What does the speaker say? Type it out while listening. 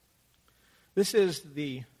This is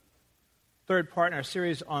the third part in our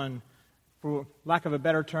series on, for lack of a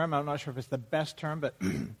better term, I'm not sure if it's the best term, but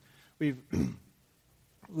we've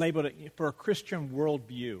labeled it for a Christian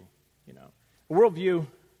worldview. You know, a worldview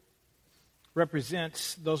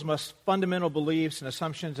represents those most fundamental beliefs and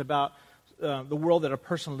assumptions about the world that a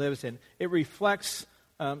person lives in. It reflects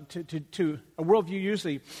to a worldview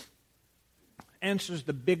usually answers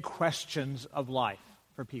the big questions of life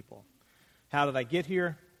for people. How did I get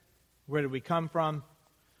here? Where did we come from?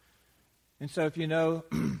 And so if you know,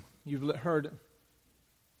 you've heard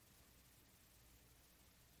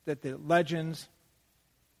that the legends,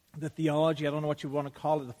 the theology, I don't know what you want to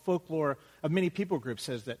call it, the folklore of many people groups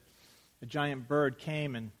says that a giant bird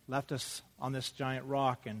came and left us on this giant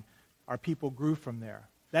rock and our people grew from there.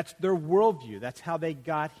 That's their worldview. That's how they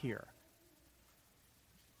got here.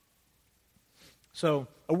 So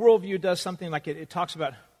a worldview does something like it talks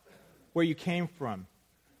about where you came from,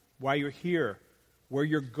 why you're here, where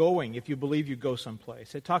you're going if you believe you go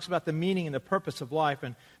someplace. It talks about the meaning and the purpose of life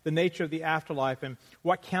and the nature of the afterlife and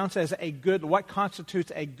what constitutes a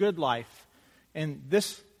good life in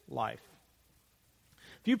this life.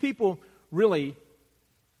 Few people really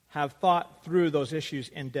have thought through those issues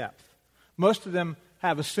in depth. Most of them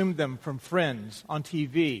have assumed them from friends on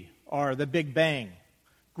TV or the Big Bang.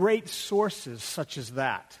 Great sources such as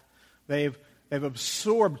that. They've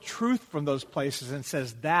absorbed truth from those places and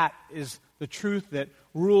says that is the truth that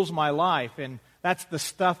rules my life, and that's the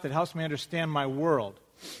stuff that helps me understand my world.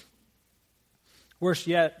 Worse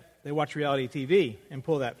yet, they watch reality TV and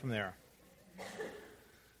pull that from there.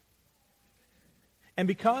 And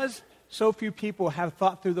because so few people have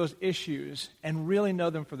thought through those issues and really know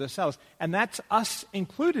them for themselves, and that's us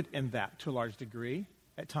included in that to a large degree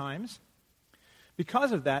at times.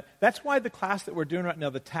 Because of that, that's why the class that we're doing right now,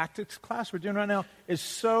 the tactics class we're doing right now, is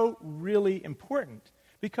so really important.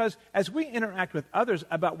 Because as we interact with others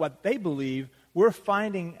about what they believe, we're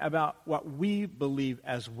finding about what we believe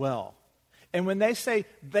as well. And when they say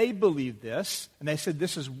they believe this, and they said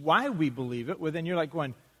this is why we believe it, well then you're like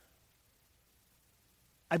going,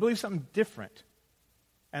 I believe something different.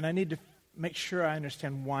 And I need to make sure I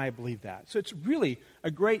understand why I believe that. So it's really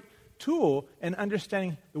a great tool in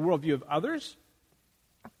understanding the worldview of others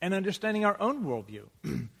and understanding our own worldview.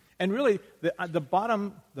 And really,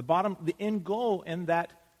 the end goal in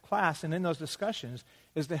that class and in those discussions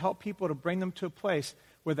is to help people to bring them to a place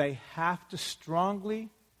where they have to strongly,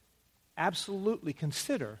 absolutely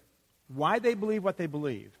consider why they believe what they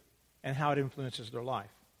believe and how it influences their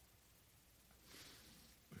life.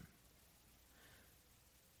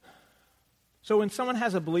 So when someone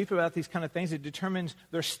has a belief about these kind of things, it determines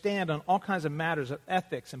their stand on all kinds of matters of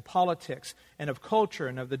ethics and politics and of culture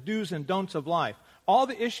and of the do's and don'ts of life. All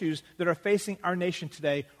the issues that are facing our nation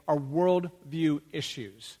today are worldview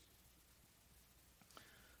issues.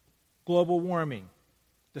 Global warming,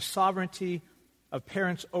 the sovereignty of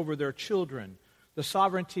parents over their children, the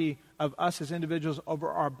sovereignty of us as individuals over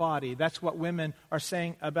our body. That's what women are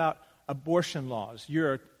saying about abortion laws.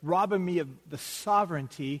 You're robbing me of the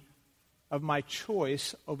sovereignty of my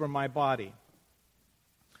choice over my body.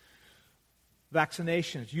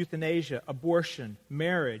 Vaccinations, euthanasia, abortion,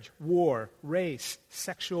 marriage, war, race,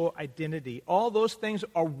 sexual identity. All those things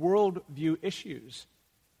are worldview issues.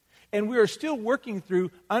 And we are still working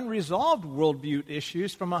through unresolved worldview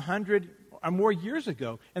issues from 100 or more years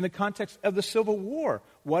ago in the context of the Civil War.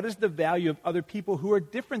 What is the value of other people who are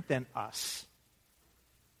different than us?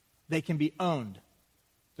 They can be owned.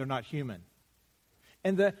 They're not human.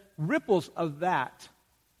 And the ripples of that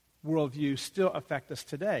worldview still affect us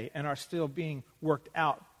today and are still being worked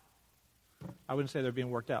out. I wouldn't say they're being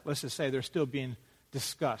worked out. Let's just say they're still being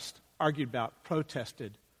discussed, argued about,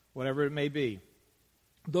 protested, whatever it may be.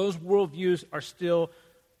 Those worldviews are still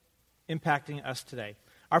impacting us today.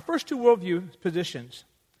 Our first two worldview positions,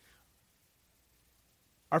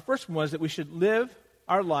 our first one was that we should live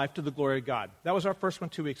our life to the glory of God. That was our first one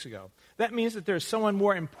 2 weeks ago. That means that there's someone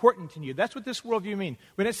more important than you. That's what this worldview means.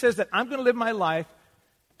 When it says that I'm going to live my life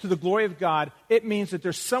to the glory of God, it means that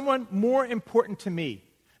there's someone more important to me.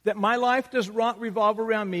 That my life does not revolve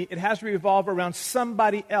around me. It has to revolve around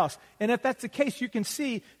somebody else. And if that's the case, you can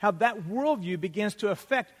see how that worldview begins to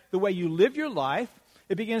affect the way you live your life.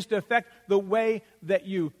 It begins to affect the way that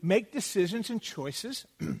you make decisions and choices.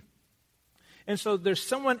 And so there's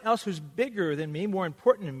someone else who's bigger than me, more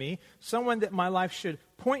important than me, someone that my life should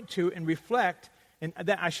point to and reflect, and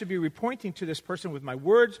that I should be pointing to this person with my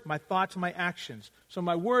words, my thoughts, my actions. So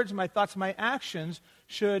my words, my thoughts, my actions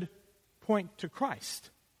should point to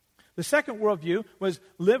Christ. The second worldview was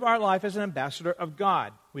live our life as an ambassador of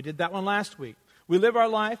God. We did that one last week. We live our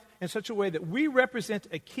life in such a way that we represent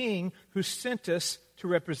a king who sent us to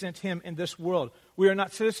represent him in this world. We are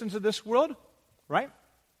not citizens of this world, right?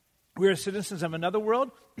 We are citizens of another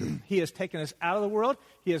world. He has taken us out of the world.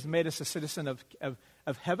 He has made us a citizen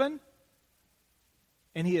of heaven.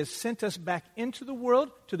 And he has sent us back into the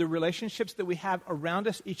world to the relationships that we have around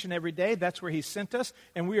us each and every day. That's where he sent us.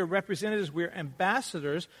 And we are representatives, we are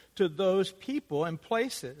ambassadors to those people and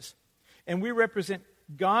places. And we represent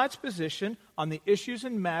God's position on the issues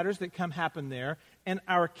and matters that happen there. And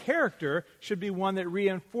our character should be one that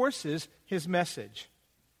reinforces his message.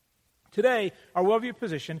 Today, our worldview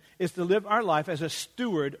position is to live our life as a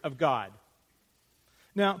steward of God.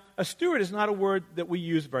 Now, a steward is not a word that we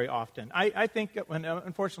use very often. I think,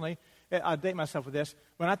 unfortunately, I'll date myself with this.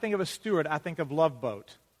 When I think of a steward, I think of Love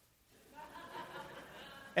Boat.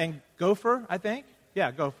 And Gopher, I think?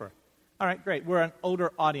 Yeah, Gopher. All right, great. We're an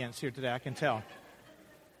older audience here today, I can tell.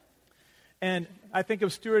 And I think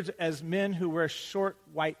of stewards as men who wear short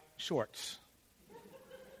white shorts.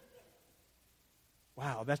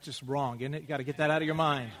 Wow, that's just wrong, isn't it? You got to get that out of your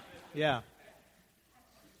mind. Yeah.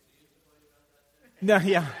 No,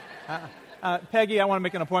 yeah. Peggy, I want to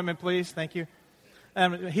make an appointment, please. Thank you.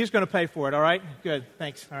 He's going to pay for it, all right? Good,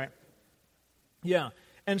 thanks. All right. Yeah.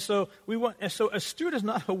 And so a steward is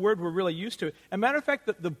not a word we're really used to. As a matter of fact,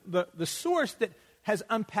 the source that has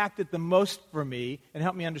unpacked it the most for me and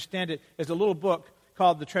helped me understand it is a little book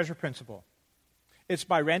called The Treasure Principle. It's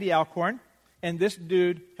by Randy Alcorn, and this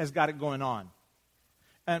dude has got it going on.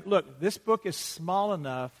 And look, this book is small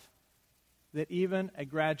enough that even a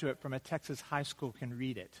graduate from a Texas high school can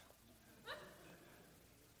read it.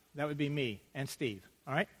 That would be me and Steve,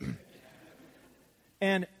 all right?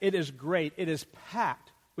 And it is great. It is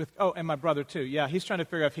packed with, and my brother too. Yeah, he's trying to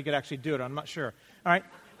figure out if he could actually do it. I'm not sure. All right?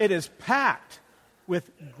 It is packed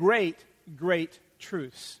with great, great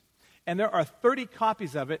truths. And there are 30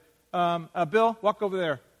 copies of it. Bill, walk over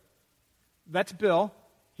there. That's Bill.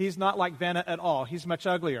 He's not like Vanna at all. He's much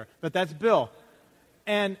uglier. But that's Bill.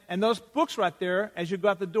 And those books right there, as you go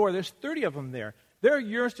out the door, there's 30 of them there. They're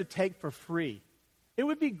yours to take for free. It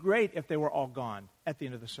would be great if they were all gone at the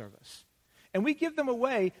end of the service. And we give them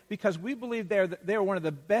away because we believe they're one of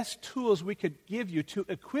the best tools we could give you to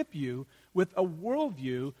equip you with a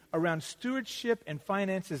worldview around stewardship and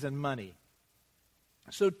finances and money.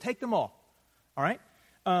 So take them all right?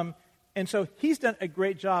 And so he's done a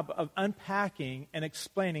great job of unpacking and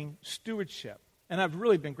explaining stewardship. And I've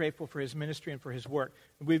really been grateful for his ministry and for his work.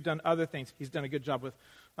 We've done other things. He's done a good job with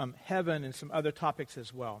heaven and some other topics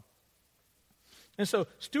as well. And so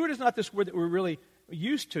steward is not this word that we're really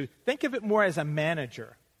used to. Think of it more as a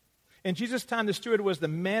manager. In Jesus' time, the steward was the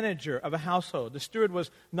manager of a household. The steward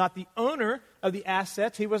was not the owner of the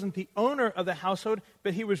assets. He wasn't the owner of the household,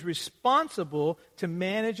 but he was responsible to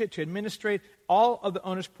manage it, to administrate all of the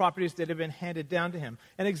owner's properties that had been handed down to him.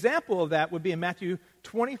 An example of that would be in Matthew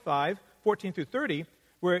 25, 14 through 30,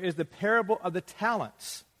 where it is the parable of the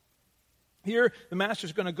talents. Here, the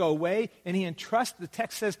master's going to go away, and the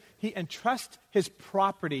text says, he entrusts his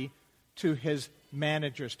property to his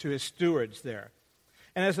managers, to his stewards there.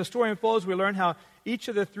 And as the story unfolds, we learn how each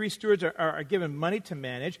of the three stewards are given money to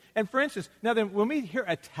manage. And for instance, now then, when we hear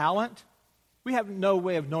a talent, we have no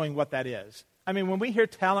way of knowing what that is. I mean, when we hear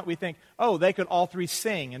talent, we think, they could all three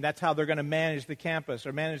sing, and that's how they're going to manage the campus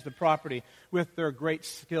or manage the property with their great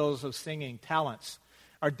skills of singing, talents,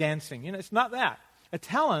 or dancing. It's not that. A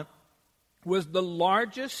talent was the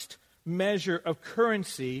largest measure of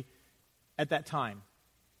currency at that time.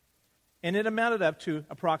 And it amounted up to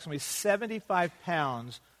approximately 75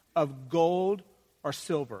 pounds of gold or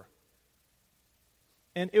silver.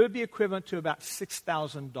 And it would be equivalent to about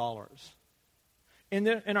 $6,000.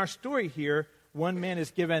 In our story here, one man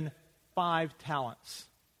is given 5 talents.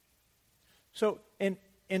 So in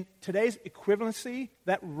today's equivalency,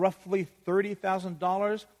 that roughly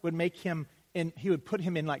 $30,000 would make him, he would put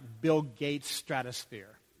him in like Bill Gates'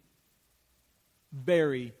 stratosphere.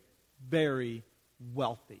 Very, very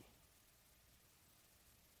wealthy.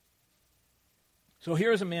 So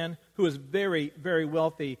here's a man who is very, very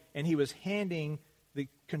wealthy, and he was handing the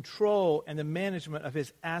control and the management of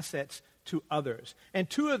his assets to others. And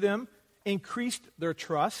 2 of them increased their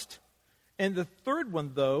trust. And the third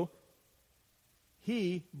one, though,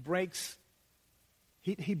 he breaks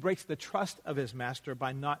the trust of his master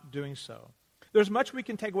by not doing so. There's much we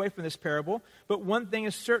can take away from this parable, but one thing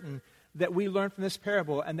is certain that we learn from this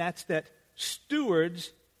parable, and that's that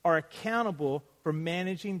stewards are accountable for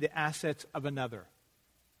managing the assets of another.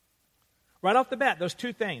 Right off the bat, those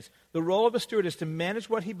 2 things. The role of a steward is to manage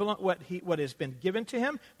what has been given to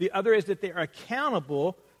him. The other is that they are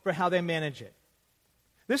accountable for how they manage it.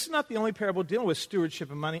 This is not the only parable dealing with stewardship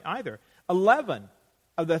and money either. 11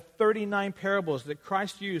 of the 39 parables that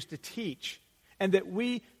Christ used to teach and that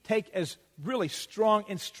we take as really strong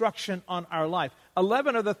instruction on our life,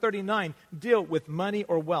 11 of the 39 deal with money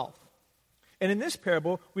or wealth. And in this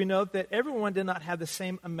parable, we know that everyone did not have the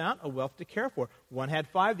same amount of wealth to care for. One had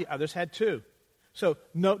 5, the others had 2. So,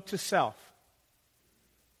 note to self.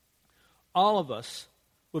 All of us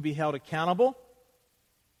will be held accountable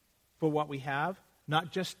for what we have,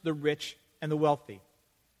 not just the rich and the wealthy.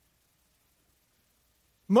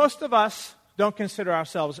 Most of us don't consider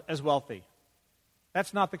ourselves as wealthy.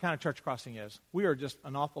 That's not the kind of Church Crossing is. We are just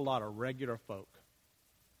an awful lot of regular folk.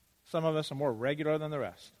 Some of us are more regular than the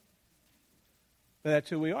rest. But that's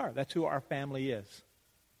who we are. That's who our family is.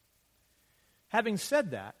 Having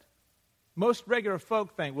said that, most regular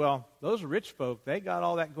folk think, well, those rich folk, they got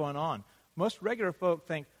all that going on. Most regular folk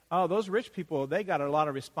think, oh, those rich people, they got a lot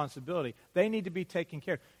of responsibility. They need to be taken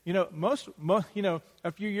care of. You know,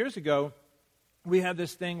 a few years ago, we had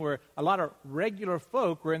this thing where a lot of regular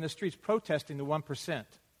folk were in the streets protesting the 1%.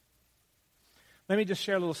 Let me just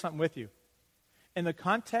share a little something with you. In the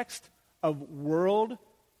context of world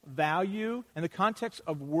value, in the context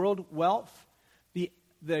of world wealth,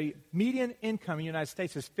 the median income in the United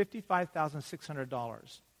States is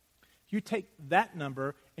 $55,600. You take that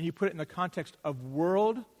number and you put it in the context of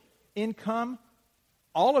world income,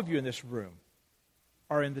 all of you in this room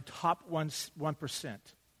are in the top 1%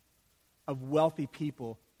 of wealthy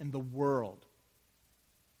people in the world.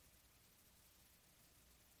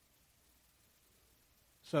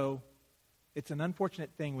 So it's an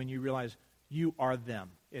unfortunate thing when you realize you are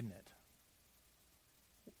them, isn't it?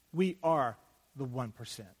 We are the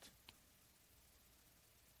 1%.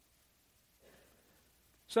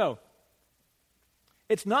 So,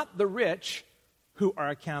 it's not the rich who are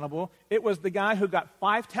accountable. It was the guy who got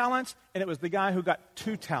 5 talents, and it was the guy who got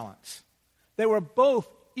 2 talents. They were both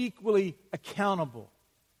equally accountable.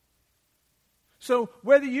 So,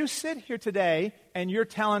 whether you sit here today and your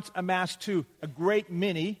talents amass to a great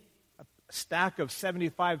many, a stack of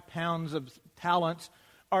 75 pounds of talents,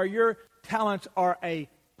 or your talents are a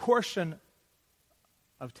portion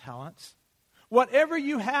of talents, whatever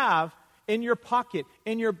you have in your pocket,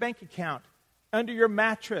 in your bank account, under your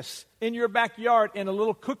mattress, in your backyard, in a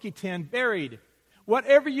little cookie tin buried,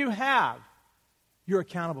 whatever you have, you're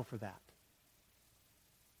accountable for that.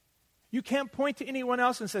 You can't point to anyone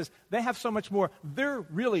else and says, they have so much more. They're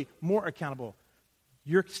really more accountable.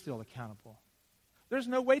 You're still accountable. There's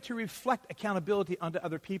no way to reflect accountability onto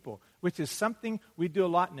other people, which is something we do a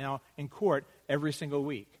lot now in court every single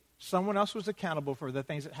week. Someone else was accountable for the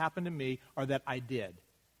things that happened to me or that I did.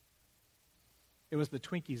 It was the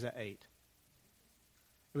Twinkies I ate.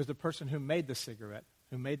 It was the person who made the cigarette,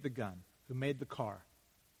 who made the gun, who made the car.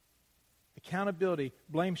 Accountability,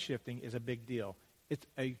 blame shifting is a big deal. It's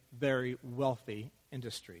a very wealthy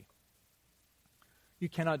industry. You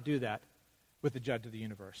cannot do that with the judge of the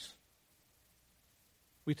universe.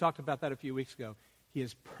 We talked about that a few weeks ago. He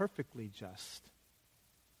is perfectly just.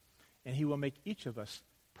 And he will make each of us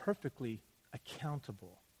perfectly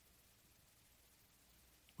accountable.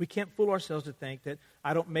 We can't fool ourselves to think that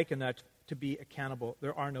I don't make enough to be accountable.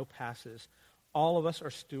 There are no passes. All of us are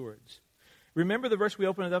stewards. Remember the verse we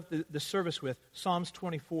opened up the service with, Psalms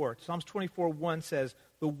 24. Psalms 24:1 says,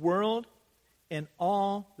 "The world and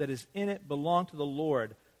all that is in it belong to the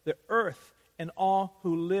Lord. The earth and all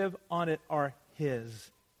who live on it are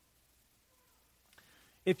His."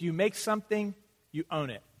 If you make something, you own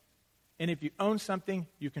it. And if you own something,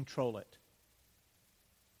 you control it.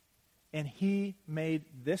 And He made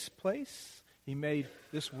this place. He made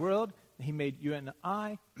this world. He made you and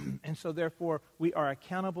I. And so therefore, we are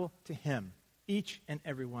accountable to Him, each and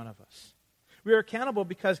every one of us. We are accountable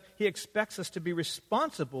because He expects us to be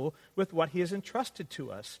responsible with what He has entrusted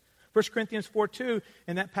to us. 1 Corinthians 4:2,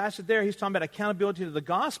 in that passage there, he's talking about accountability to the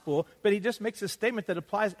gospel, but he just makes a statement that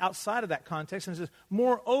applies outside of that context and says,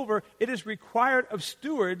 moreover, it is required of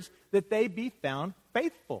stewards that they be found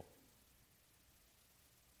faithful.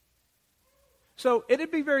 So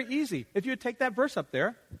it'd be very easy if you would take that verse up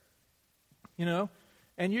there,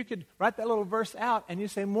 and you could write that little verse out and you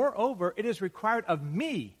say, moreover, it is required of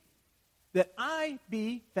me that I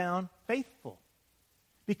be found faithful.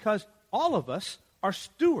 Because all of us are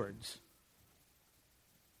stewards.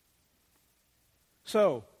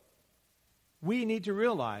 So, we need to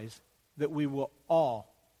realize that we will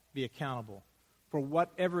all be accountable for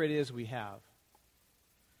whatever it is we have.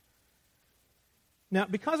 Now,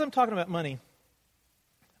 because I'm talking about money,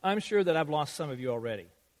 I'm sure that I've lost some of you already.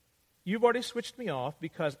 You've already switched me off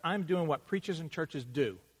because I'm doing what preachers and churches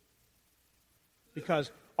do.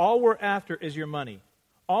 Because all we're after is your money.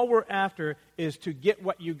 All we're after is to get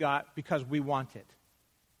what you got because we want it.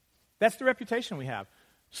 That's the reputation we have.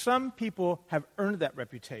 Some people have earned that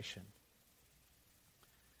reputation.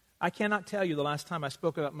 I cannot tell you the last time I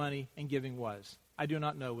spoke about money and giving was. I do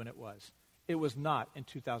not know when it was. It was not in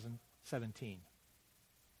 2017.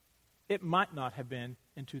 It might not have been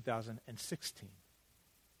in 2016.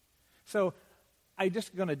 So I'm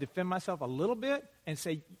just going to defend myself a little bit and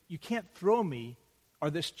say, you can't throw me or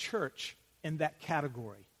this church in that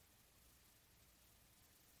category.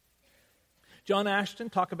 John Ashton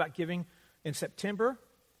talked about giving in September,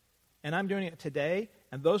 and I'm doing it today,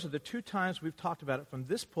 and those are the two times we've talked about it from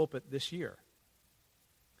this pulpit this year.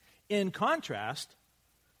 In contrast,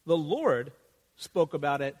 the Lord spoke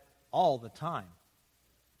about it all the time.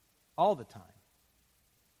 All the time.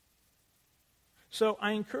 So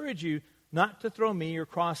I encourage you not to throw me or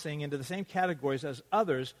Crossing into the same categories as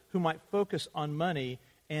others who might focus on money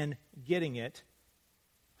and getting it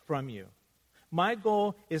from you. My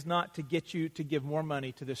goal is not to get you to give more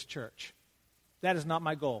money to this church. That is not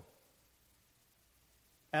my goal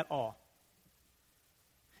at all.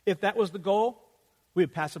 If that was the goal, we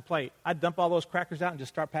would pass a plate. I'd dump all those crackers out and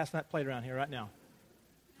just start passing that plate around here right now.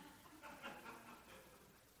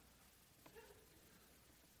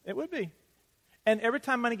 It would be. And every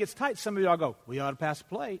time money gets tight, some of you all go, we ought to pass a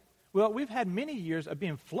plate. Well, we've had many years of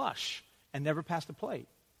being flush and never passed a plate.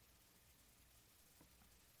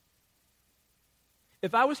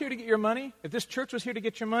 If I was here to get your money, if this church was here to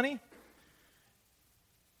get your money,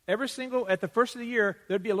 at the first of the year,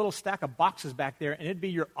 there'd be a little stack of boxes back there, and it'd be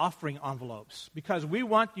your offering envelopes. Because we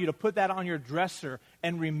want you to put that on your dresser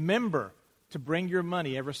and remember to bring your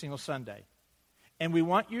money every single Sunday. And we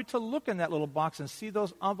want you to look in that little box and see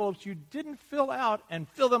those envelopes you didn't fill out and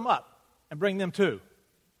fill them up and bring them too.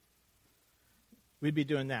 We'd be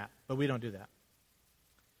doing that, but we don't do that.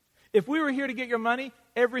 If we were here to get your money,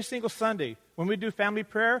 every single Sunday, when we do family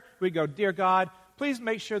prayer, we go, Dear God, please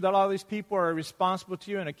make sure that all these people are responsible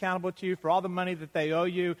to you and accountable to you for all the money that they owe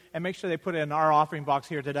you, and make sure they put it in our offering box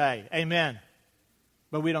here today. Amen.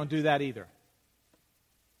 But we don't do that either.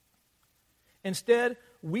 Instead,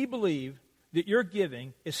 we believe that your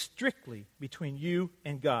giving is strictly between you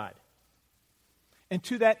and God. And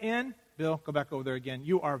to that end, Bill, go back over there again.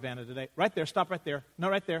 You are Vanna today. Right there, stop right there. No,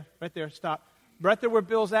 right there, stop. Right there where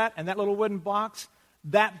Bill's at, and that little wooden box,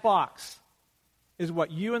 that box is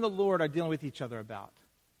what you and the Lord are dealing with each other about.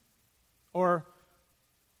 Or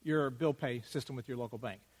your bill pay system with your local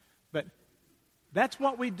bank. But that's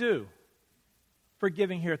what we do for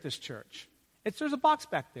giving here at this church. There's a box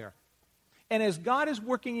back there. And as God is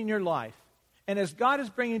working in your life, and as God is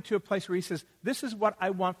bringing you to a place where he says, this is what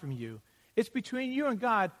I want from you, it's between you and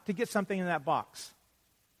God to get something in that box.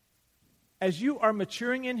 As you are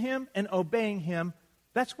maturing in him and obeying him,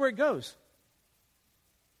 that's where it goes.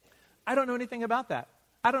 I don't know anything about that.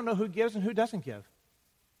 I don't know who gives and who doesn't give.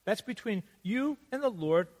 That's between you and the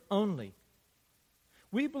Lord only.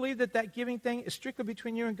 We believe that giving thing is strictly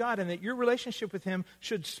between you and God, and that your relationship with him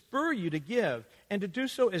should spur you to give, and to do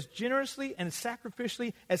so as generously and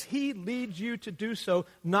sacrificially as he leads you to do so,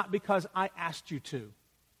 not because I asked you to.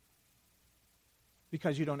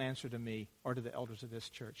 Because you don't answer to me or to the elders of this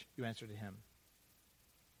church. You answer to him.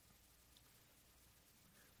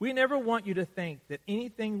 We never want you to think that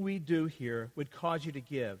anything we do here would cause you to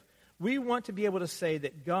give. We want to be able to say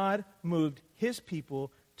that God moved his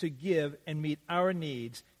people to give and meet our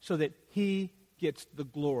needs so that he gets the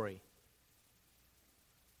glory.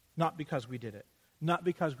 Not because we did it. Not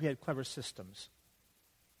because we had clever systems.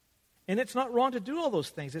 And it's not wrong to do all those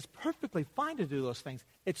things. It's perfectly fine to do those things.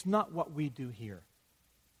 It's not what we do here.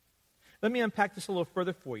 Let me unpack this a little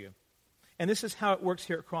further for you. And this is how it works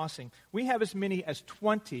here at Crossing. We have as many as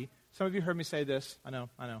 20. Some of you heard me say this. I know.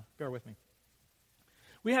 Bear with me.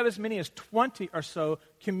 We have as many as 20 or so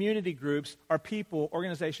community groups or people,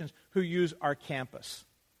 organizations who use our campus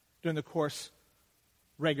during the course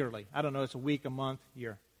regularly. I don't know, it's a week, a month,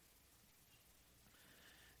 year.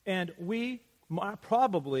 And we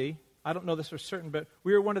probably, I don't know this for certain, but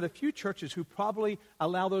we are one of the few churches who probably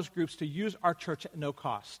allow those groups to use our church at no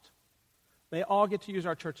cost. They all get to use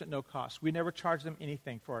our church at no cost. We never charge them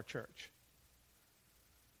anything for our church.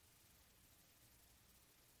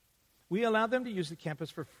 We allow them to use the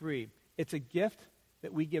campus for free. It's a gift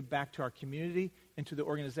that we give back to our community and to the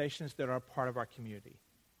organizations that are a part of our community.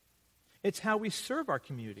 It's how we serve our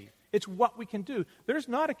community. It's what we can do. There's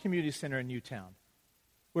not a community center in Newtown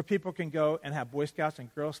where people can go and have Boy Scouts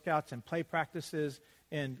and Girl Scouts and play practices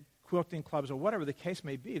and quilting clubs or whatever the case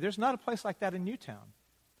may be. There's not a place like that in Newtown.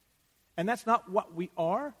 And that's not what we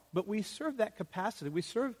are, but we serve that capacity. We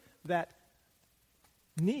serve that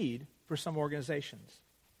need for some organizations.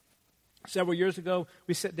 Several years ago,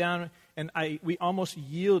 we sat down and we almost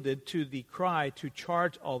yielded to the cry to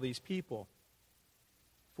charge all these people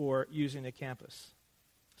for using the campus.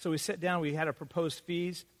 So we sat down, we had our proposed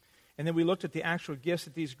fees, and then we looked at the actual gifts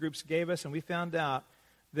that these groups gave us, and we found out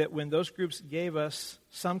that when those groups gave us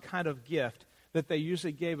some kind of gift, that they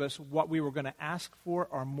usually gave us what we were going to ask for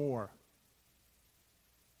or more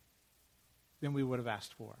than we would have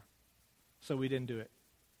asked for. So we didn't do it.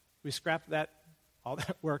 We scrapped all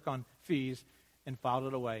that work on fees and filed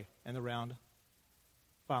it away in the round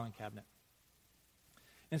filing cabinet.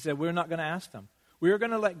 And said, we're not going to ask them. We're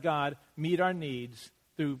going to let God meet our needs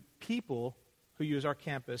through people who use our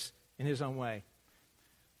campus in his own way.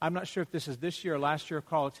 I'm not sure if this is this year or last year,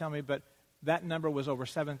 Carl will tell me, but that number was over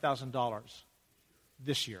 $7,000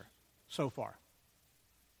 this year so far.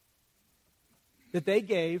 That they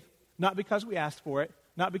gave, not because we asked for it,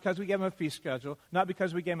 not because we gave them a fee schedule, not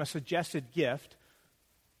because we gave them a suggested gift,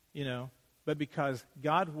 but because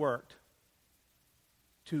God worked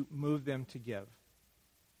to move them to give.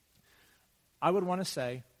 I would want to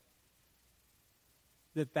say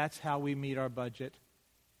that that's how we meet our budget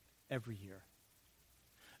every year.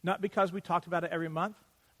 Not because we talked about it every month,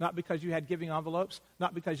 not because you had giving envelopes,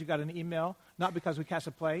 not because you got an email, not because we cast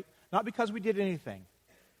a plate, not because we did anything,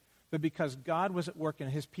 but because God was at work in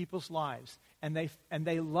his people's lives, and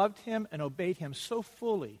they loved him and obeyed him so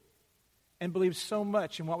fully and believed so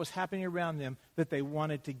much in what was happening around them that they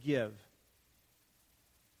wanted to give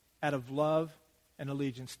out of love and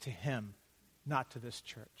allegiance to him, not to this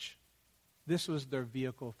church. This was their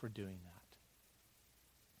vehicle for doing that.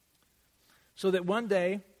 So that one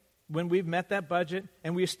day, when we've met that budget,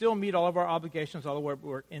 and we still meet all of our obligations, although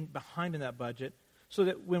we're behind in that budget, so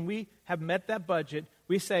that when we have met that budget,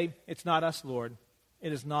 we say, it's not us, Lord.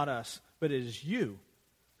 It is not us, but it is you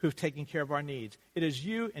who've taken care of our needs. It is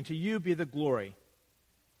you, and to you be the glory.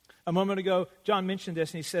 A moment ago, John mentioned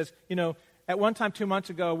this, and he says, at one time 2 months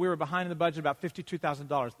ago, we were behind in the budget about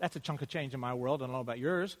 $52,000. That's a chunk of change in my world. I don't know about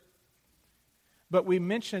yours. But we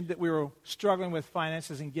mentioned that we were struggling with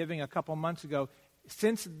finances and giving a couple months ago.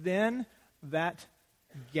 Since then, that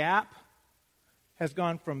gap has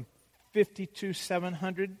gone from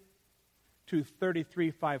 $52,700 to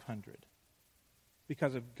 $33,500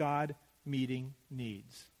 because of God meeting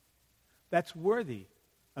needs. That's worthy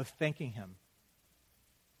of thanking him.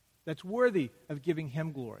 That's worthy of giving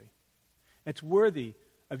him glory. It's worthy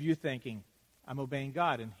of you thinking, I'm obeying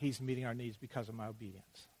God and he's meeting our needs because of my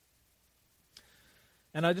obedience.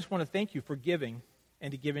 And I just want to thank you for giving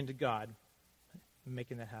and to giving to God and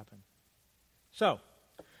making that happen. So,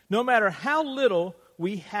 no matter how little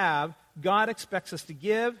we have, God expects us to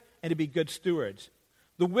give and to be good stewards.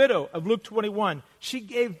 The widow of Luke 21, she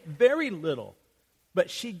gave very little, but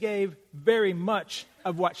she gave very much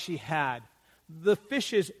of what she had. The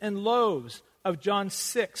fishes and loaves of John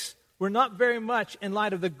 6 were not very much in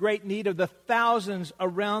light of the great need of the thousands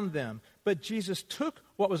around them. But Jesus took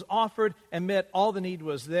what was offered and met all the need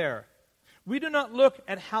was there. We do not look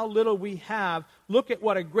at how little we have. Look at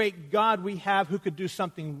what a great God we have who could do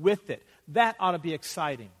something with it. That ought to be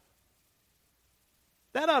exciting.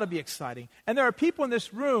 That ought to be exciting. And there are people in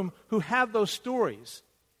this room who have those stories.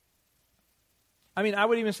 I mean, I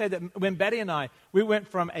would even say that when Betty and I, we went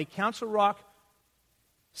from a Council Rock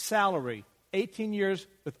salary, 18 years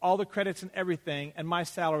with all the credits and everything, and my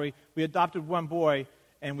salary, we adopted one boy,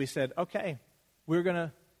 and we said, okay, we're going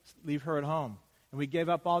to leave her at home. And we gave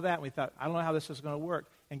up all that, and we thought, I don't know how this is going to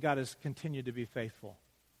work. And God has continued to be faithful.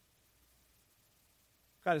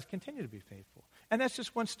 God has continued to be faithful. And that's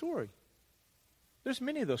just one story. There's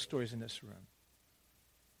many of those stories in this room.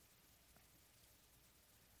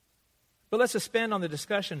 But let's expand on the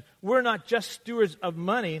discussion. We're not just stewards of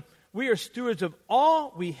money. We are stewards of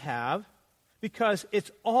all we have because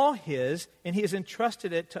it's all his, and he has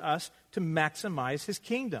entrusted it to us to maximize his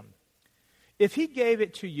kingdom. If he gave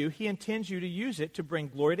it to you, he intends you to use it to bring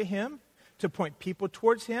glory to him, to point people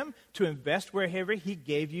towards him, to invest wherever he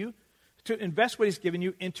gave you, to invest what he's given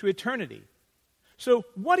you into eternity. So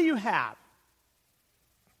what do you have?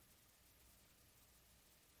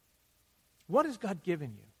 What has God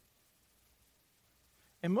given you?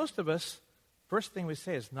 And most of us, first thing we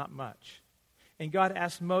say is not much. And God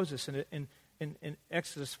asked Moses in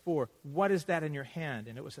Exodus 4, what is that in your hand?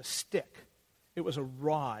 And it was a stick. It was a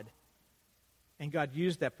rod. And God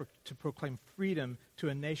used that to proclaim freedom to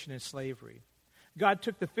a nation in slavery. God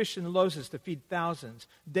took the fish and the loaves to feed thousands.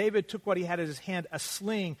 David took what he had in his hand, a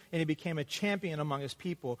sling, and he became a champion among his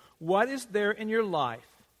people. What is there in your life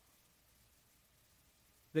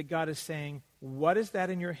that God is saying, what is that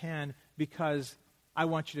in your hand? Because I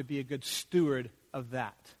want you to be a good steward of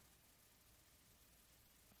that.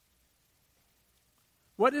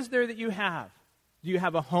 What is there that you have? Do you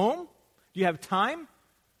have a home? Do you have time?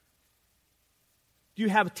 Do you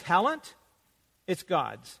have talent? It's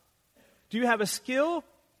God's. Do you have a skill?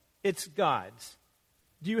 It's God's.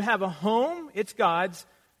 Do you have a home? It's God's.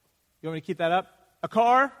 You want me to keep that up? A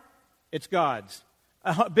car? It's God's.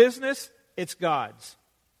 A business? It's God's.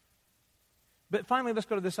 But finally, let's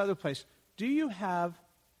go to this other place. Do you have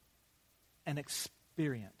an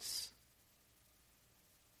experience?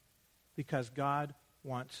 Because God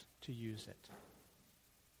wants to use it.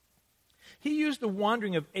 He used the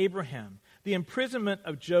wandering of Abraham, the imprisonment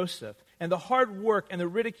of Joseph, and the hard work and the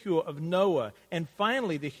ridicule of Noah, and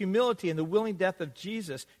finally the humility and the willing death of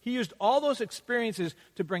Jesus. He used all those experiences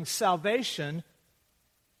to bring salvation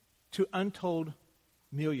to untold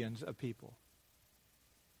millions of people.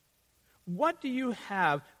 What do you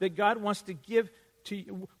have that God wants to give to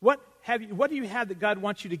you? What do you have that God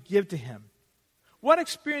wants you to give to Him? What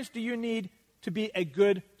experience do you need to be a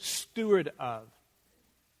good steward of?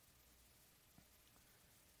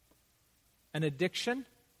 An addiction?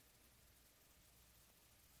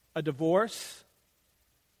 A divorce?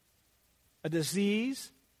 A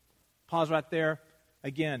disease? Pause right there.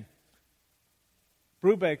 Again,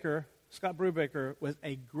 Scott Brubaker was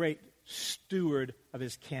a great steward of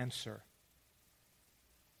his cancer.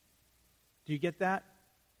 Do you get that?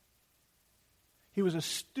 He was a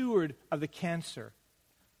steward of the cancer.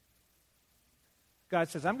 God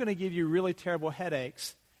says, I'm going to give you really terrible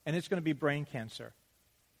headaches, and it's going to be brain cancer.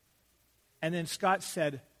 And then Scott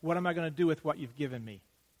said, what am I going to do with what you've given me?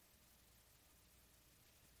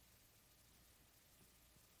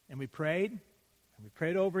 And we prayed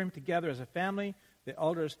over him together as a family. The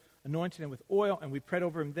elders anointed him with oil, and we prayed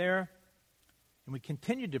over him there. And we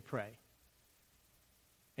continued to pray.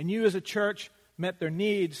 And you as a church met their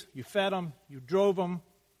needs. You fed them, you drove them,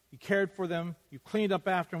 you cared for them, you cleaned up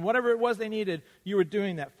after them. Whatever it was they needed, you were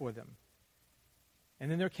doing that for them.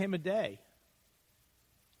 And then there came a day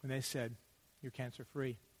when they said, you're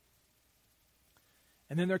cancer-free.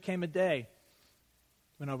 And then there came a day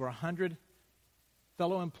when over 100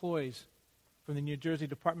 fellow employees from the New Jersey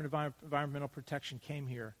Department of Environmental Protection came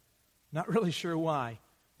here. Not really sure why,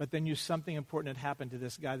 but they knew something important had happened to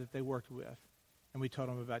this guy that they worked with. And we told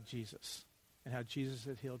them about Jesus and how Jesus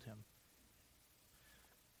had healed him.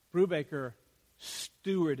 Brubaker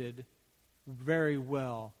stewarded very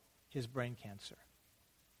well his brain cancer.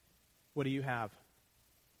 What do you have?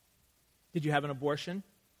 Did you have an abortion?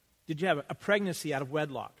 Did you have a pregnancy out of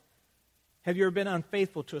wedlock? Have you ever been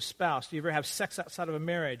unfaithful to a spouse? Do you ever have sex outside of a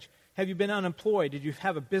marriage? Have you been unemployed? Did you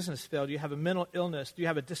have a business fail? Do you have a mental illness? Do you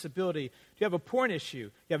have a disability? Do you have a porn issue?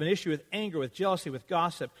 Do you have an issue with anger, with jealousy, with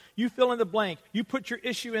gossip? You fill in the blank. You put your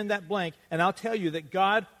issue in that blank, and I'll tell you that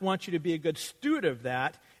God wants you to be a good steward of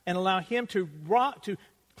that and allow Him to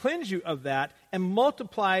cleanse you of that and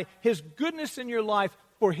multiply His goodness in your life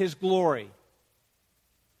for His glory.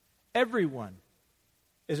 Everyone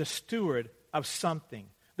is a steward of something.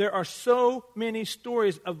 There are so many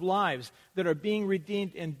stories of lives that are being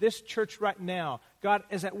redeemed in this church right now. God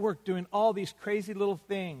is at work doing all these crazy little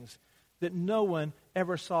things that no one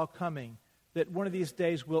ever saw coming, that one of these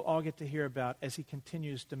days we'll all get to hear about as He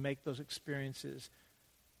continues to make those experiences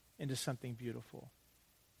into something beautiful.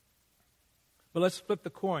 But let's flip the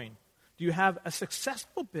coin. Do you have a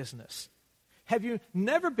successful business? Have you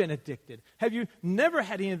never been addicted? Have you never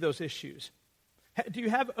had any of those issues? Do you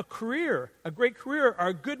have a career, a great career, or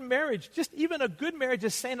a good marriage? Just even a good marriage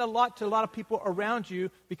is saying a lot to a lot of people around you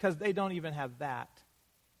because they don't even have that.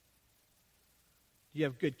 Do you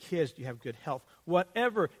have good kids? Do you have good health?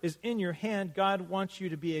 Whatever is in your hand, God wants you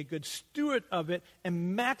to be a good steward of it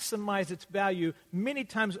and maximize its value many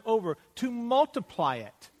times over to multiply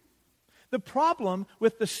it. The problem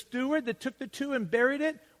with the steward that took the two and buried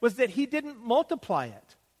it was that he didn't multiply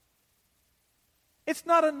it. It's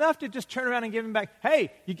not enough to just turn around and give him back.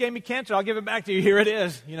 Hey, you gave me cancer, I'll give it back to you. Here it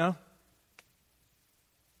is,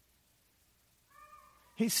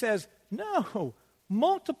 He says, no,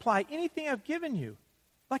 multiply anything I've given you.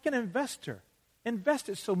 Like an investor. Invest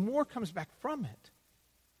it so more comes back from it.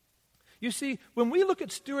 You see, when we look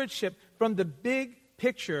at stewardship from the big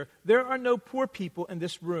picture, there are no poor people in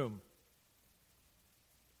this room.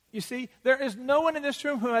 You see, there is no one in this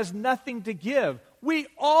room who has nothing to give. We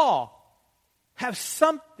all have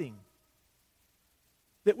something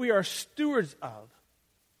that we are stewards of.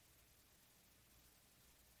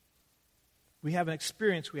 We have an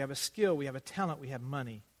experience, we have a skill, we have a talent, we have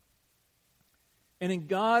money. And in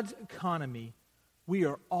God's economy, we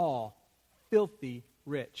are all filthy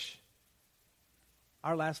rich.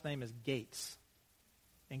 Our last name is Gates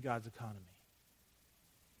in God's economy.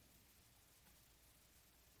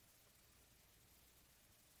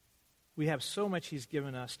 We have so much he's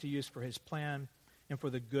given us to use for his plan and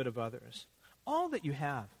for the good of others. All that you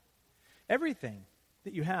have, everything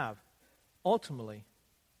that you have, ultimately,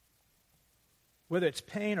 whether it's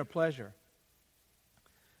pain or pleasure,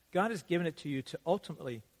 God has given it to you to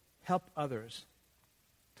ultimately help others,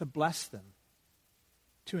 to bless them,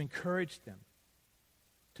 to encourage them,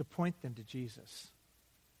 to point them to Jesus.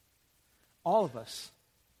 All of us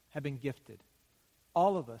have been gifted.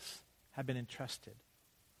 All of us have been entrusted.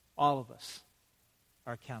 All of us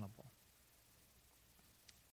are accountable.